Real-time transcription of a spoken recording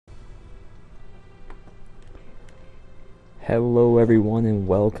Hello everyone and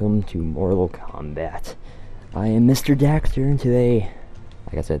welcome to Mortal Kombat. I am Mr.Daxter and today,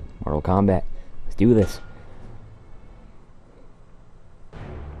 like I said, Mortal Kombat. Let's do this.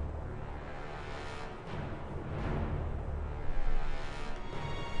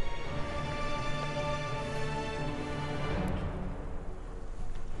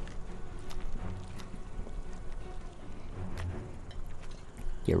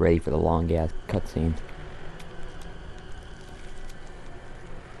 Get ready for the long ass cutscene.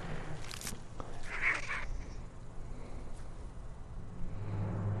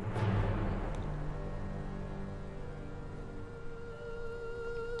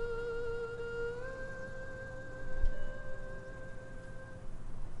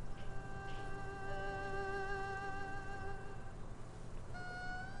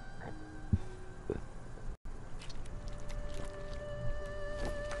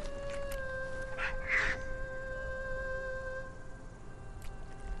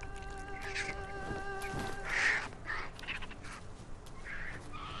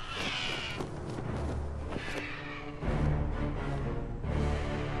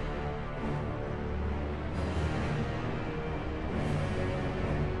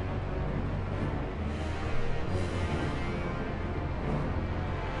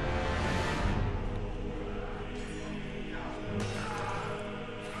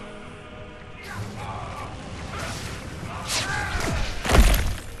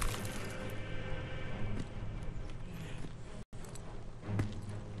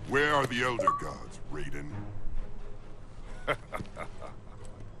 Where are the Elder Gods, Raiden?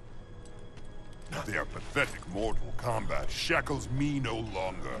 Their pathetic mortal combat shackles me no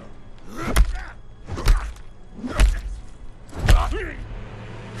longer.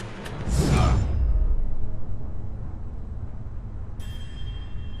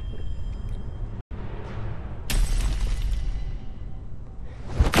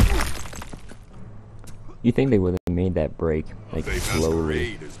 You think they would have made that break, like, they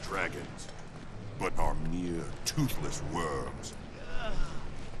slowly? masquerade as dragons, but are mere toothless worms.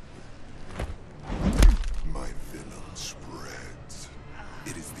 My venom spreads.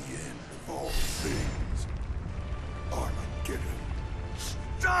 It is the end of all things. Armageddon.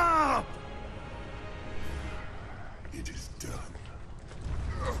 Stop! It is done.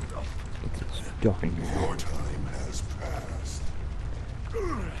 It's done. Your time has passed.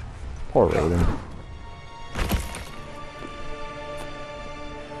 Poor Raiden.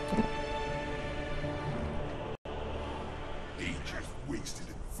 Ages wasted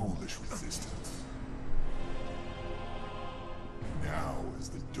in foolish resistance. Now is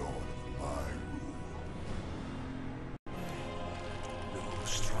the dawn of my rule. No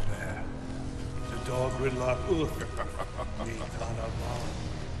strawberry. The dog Ridlock Uth. Nitanabal.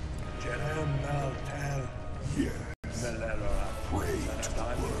 Jerem Maltel. Yes. Melera. Pray to the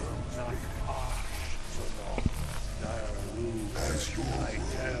worms, as your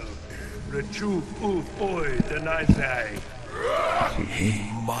Itel. Rechup Uth Oi Denizai. He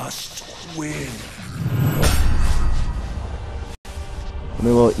must win. How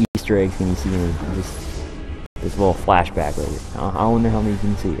many little Easter eggs can you see in this little flashback right here? I wonder how many you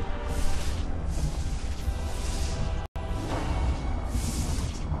can see it.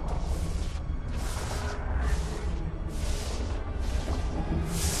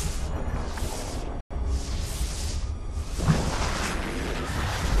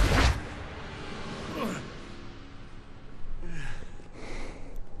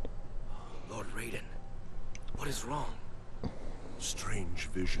 Lord Raiden, what is wrong? Strange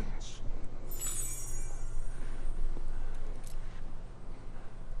visions.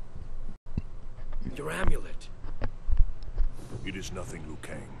 Your amulet. It is nothing, Liu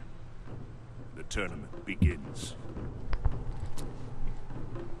Kang. The tournament begins.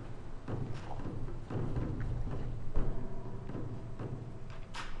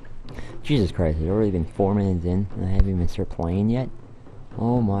 Jesus Christ, it's already been 4 minutes in and I haven't even started playing yet?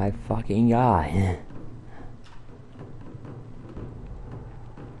 Oh my fucking god.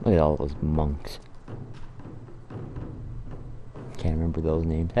 Look at all those monks. Can't remember those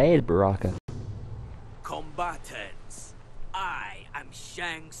names. Hey, it's Baraka. Combatants, I am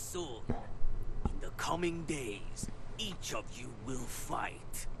Shang Tsung. In the coming days, each of you will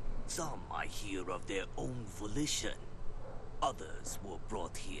fight. Some are here of their own volition. Others were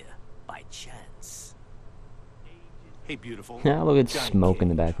brought here by chance. Hey, beautiful. Yeah, look at Giant smoke in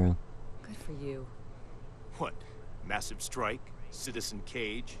the Cage. background. Good for you. What? Massive Strike? Citizen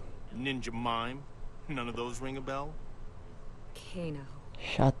Cage? Ninja Mime? None of those ring a bell? Kano.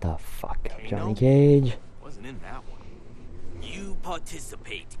 Shut the fuck up, Kano? Johnny Cage. Wasn't in that one. You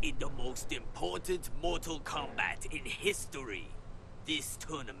participate in the most important Mortal Kombat in history. This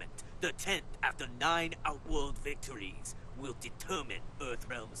tournament, the 10th after 9 Outworld victories, will determine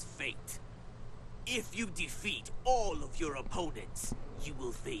Earthrealm's fate. If you defeat all of your opponents, you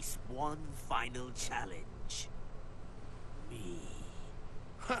will face one final challenge. Me.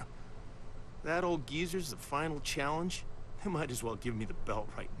 Huh. That old geezer's the final challenge? They might as well give me the belt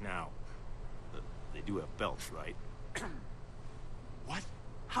right now. They do have belts, right? What?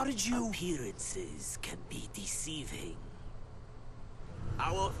 How did you... Appearances can be deceiving.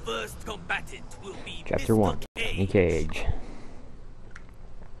 Our first combatant will be Chapter 1. Mr. Cage.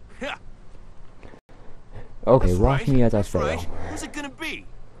 Yeah. Okay, That's watch right. me as I That's fail. right. Who's it gonna be?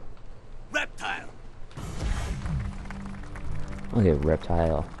 Reptile. Okay,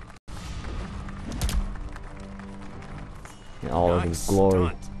 Reptile. In all of his Nice glory.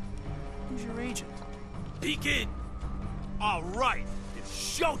 stunt. Who's your agent? Begin. All right, it's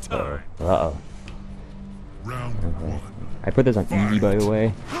showtime. Uh-oh. Round Okay. 1. I put this on easy, by the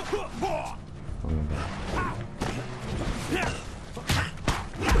way.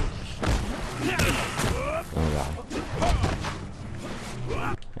 Oh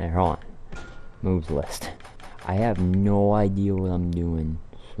god. Hey, hold on. Moves list. I have no idea what I'm doing,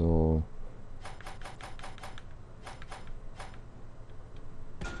 so...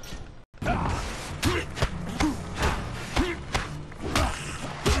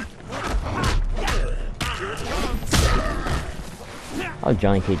 How did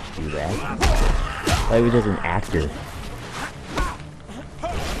Johnny Cage do that? I thought he was just an actor.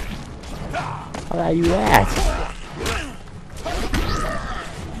 How did I do that?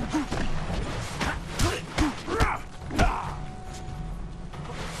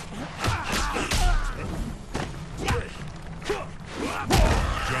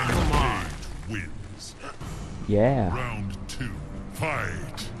 Johnny Cage wins. Yeah. Round 2.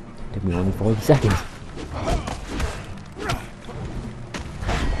 Fight. Took me only 40 seconds. Come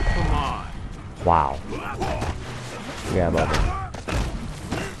on. Wow. Yeah, about that.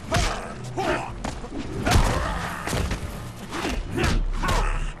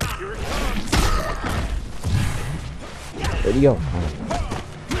 Where'd he go?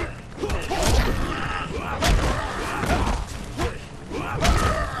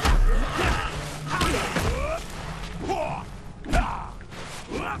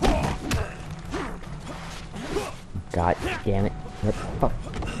 God damn it. What the fuck?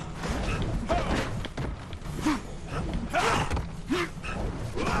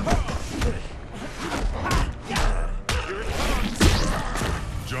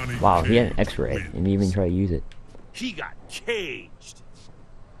 Johnny Wow, he had an Cage X-ray and didn't even wins. try to use it. He got caged.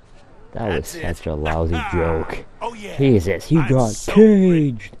 That was That's it. such a lousy joke. Oh yeah. Jesus, he I'm got so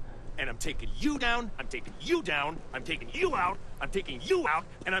great. caged. And I'm taking you down, I'm taking you down, I'm taking you out, I'm taking you out,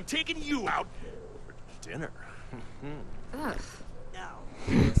 and I'm taking you out for dinner. Now,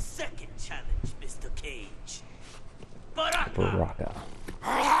 your second challenge, Mr. Cage. Baraka. Baraka.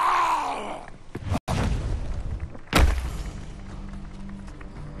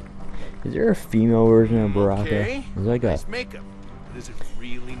 Is there a female version of Baraka? Okay. Is like a... Nice makeup. But is it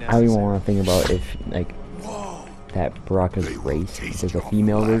really necessary? I don't even want to think about if, like, Whoa. that Baraka's race. If there's a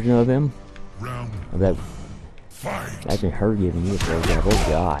female version of him. Round Of that... fight. Imagine her giving you a blowjob. Oh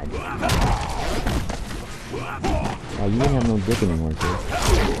god. Oh, you didn't have no dick anymore, kid.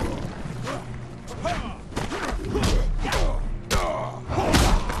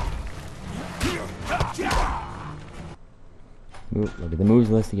 Look at the moves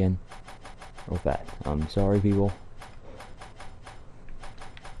list again. Real fast. I'm sorry, people.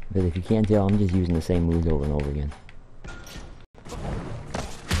 But if you can't tell, I'm just using the same moves over and over again.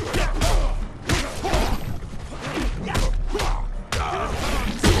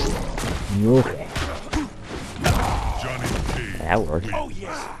 Okay. Johnny Cage That worked. Oh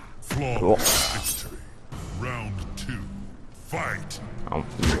yeah. flawless victory. Round 2. Fight. Oh.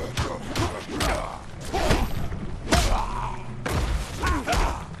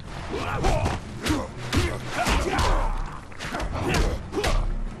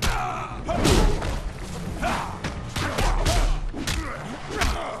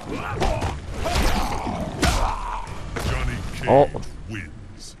 Johnny Cage Oh.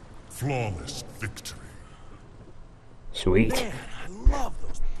 wins. Flawless victory. Sweet. Man, I love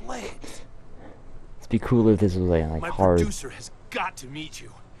those blades. It'd be cool if this was like My hard. producer has got to meet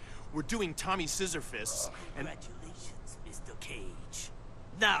you. We're doing Tommy Scissorfists, and Congratulations, Mr. Cage.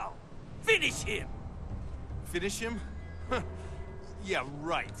 Now, finish him. finish him? Huh. Yeah,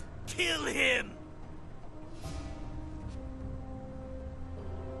 right. Kill him.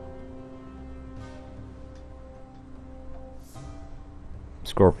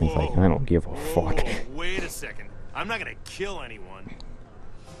 Scorpion's like, I don't give a fuck. Wait a second. I'm not gonna kill anyone.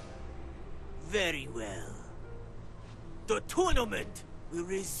 Very well. The tournament will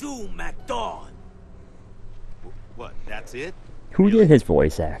resume at dawn. What, that's it? Who did his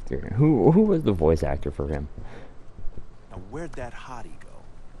voice actor? Who was the voice actor for him? Now where'd that hottie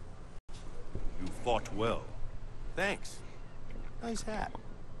go? You fought well. Thanks. Nice hat.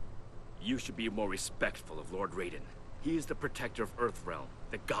 You should be more respectful of Lord Raiden. He is the protector of Earthrealm,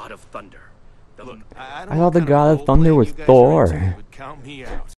 the god of thunder. Look, I thought the god of thunder was Thor. Count me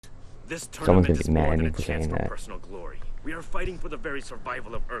out. This Someone's tournament gonna is be mad more at than me a for chance saying for that. personal glory. We are fighting for the very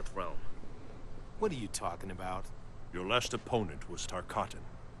survival of Earthrealm. What are you talking about? Your last opponent was Tarkatan.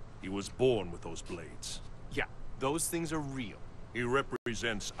 He was born with those blades. Yeah, those things are real. He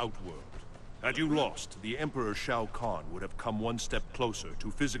represents Outworld. Had you lost, the Emperor Shao Kahn would have come one step closer to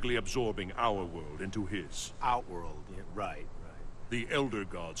physically absorbing our world into his. Outworld, yeah, right. The Elder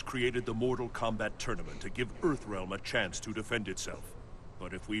Gods created the Mortal Kombat tournament to give Earthrealm a chance to defend itself.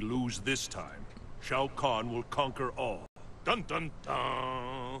 But if we lose this time, Shao Kahn will conquer all. Dun dun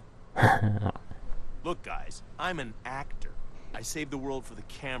dun! Look, guys, I'm an actor. I save the world for the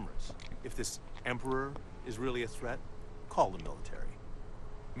cameras. If this Emperor is really a threat, call the military.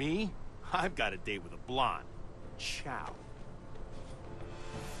 Me? I've got a date with a blonde. Chow.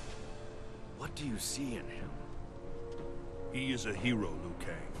 What do you see in him? He is a hero, Liu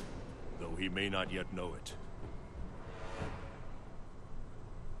Kang, though he may not yet know it.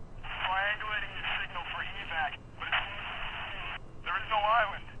 Triangulating the signal for evac, but there is no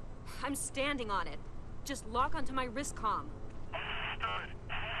island. I'm standing on it. Just lock onto my wrist comm. Understood.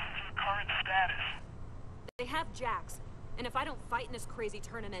 Current status. They have Jax, and if I don't fight in this crazy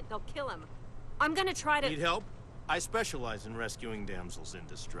tournament, they'll kill him. I'm gonna try to— Need help? I specialize in rescuing damsels in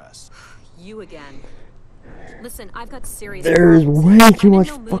distress. You again. Listen, I've got serious There's problems. way I'm too in much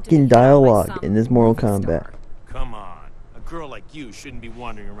no mood to fucking be held by dialogue some in this Mortal movie Kombat. star. Come on. A girl like you shouldn't be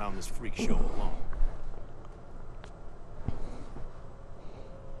wandering around this freak show alone.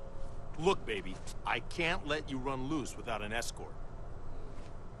 Look, baby, I can't let you run loose without an escort.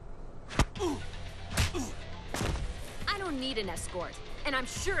 I don't need an escort, and I'm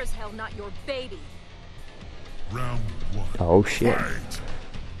sure as hell not your baby. Round one. Oh shit. Fight.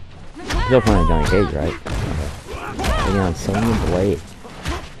 Still playing Johnny Cage, right? Taking on Sonya Blade.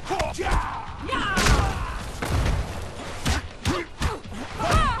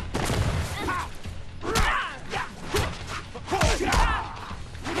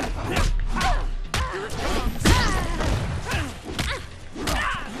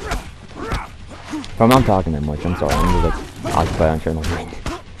 I'm not talking that much, I'm sorry. I'm just like occupied on trying to win.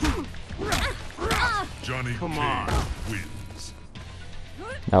 Johnny Come Cage on. wins.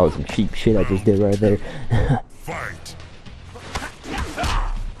 That was some cheap shit I just did right there. Fight.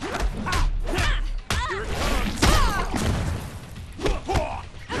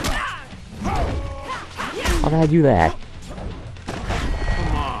 How did I do that?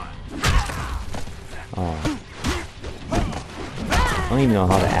 Come on. Oh. I don't even know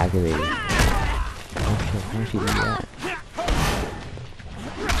how to activate it. Oh shit, how did she do that?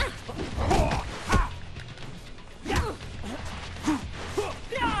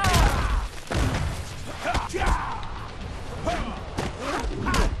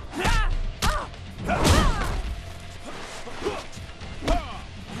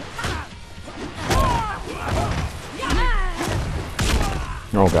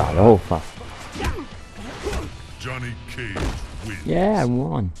 Oh god, oh fuck. Johnny Cage wins. Yeah, I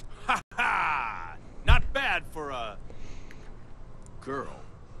won. Ha ha! Not bad for a girl.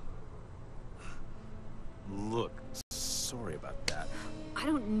 Look, sorry about that. I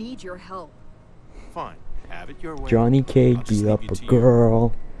don't need your help. Fine, have it your way. Johnny I'll Cage just beat leave up you a to your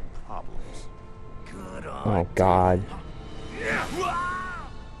girl. problems. Good Oh god.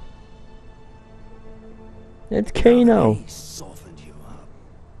 It's Kano. He softened you up.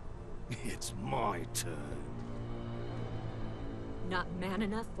 It's my turn. Not man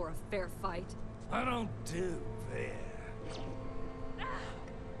enough for a fair fight. I don't do fair.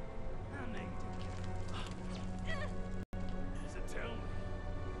 So tell me,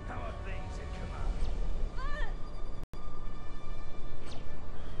 how are things at command?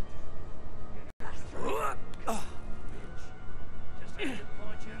 Just had to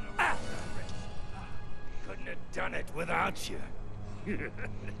point you in the right direction. Couldn't have done it without you.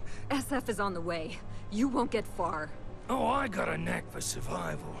 SF is on the way. You won't get far. Oh, I got a knack for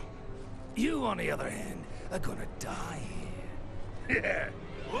survival. You, on the other hand, are gonna die here. Yeah.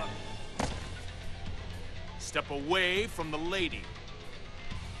 Step away from the lady.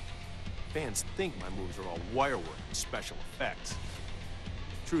 Fans think my moves are all wirework and special effects.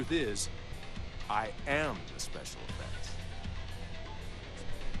 Truth is, I am the special effects.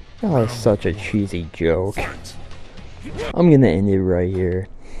 That was such a cheesy joke. I'm gonna end it right here.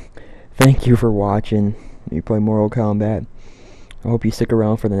 Thank you for watching. You play Mortal Kombat. I hope you stick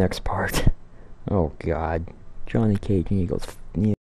around for the next part. Oh God, Johnny Cage and Eagles.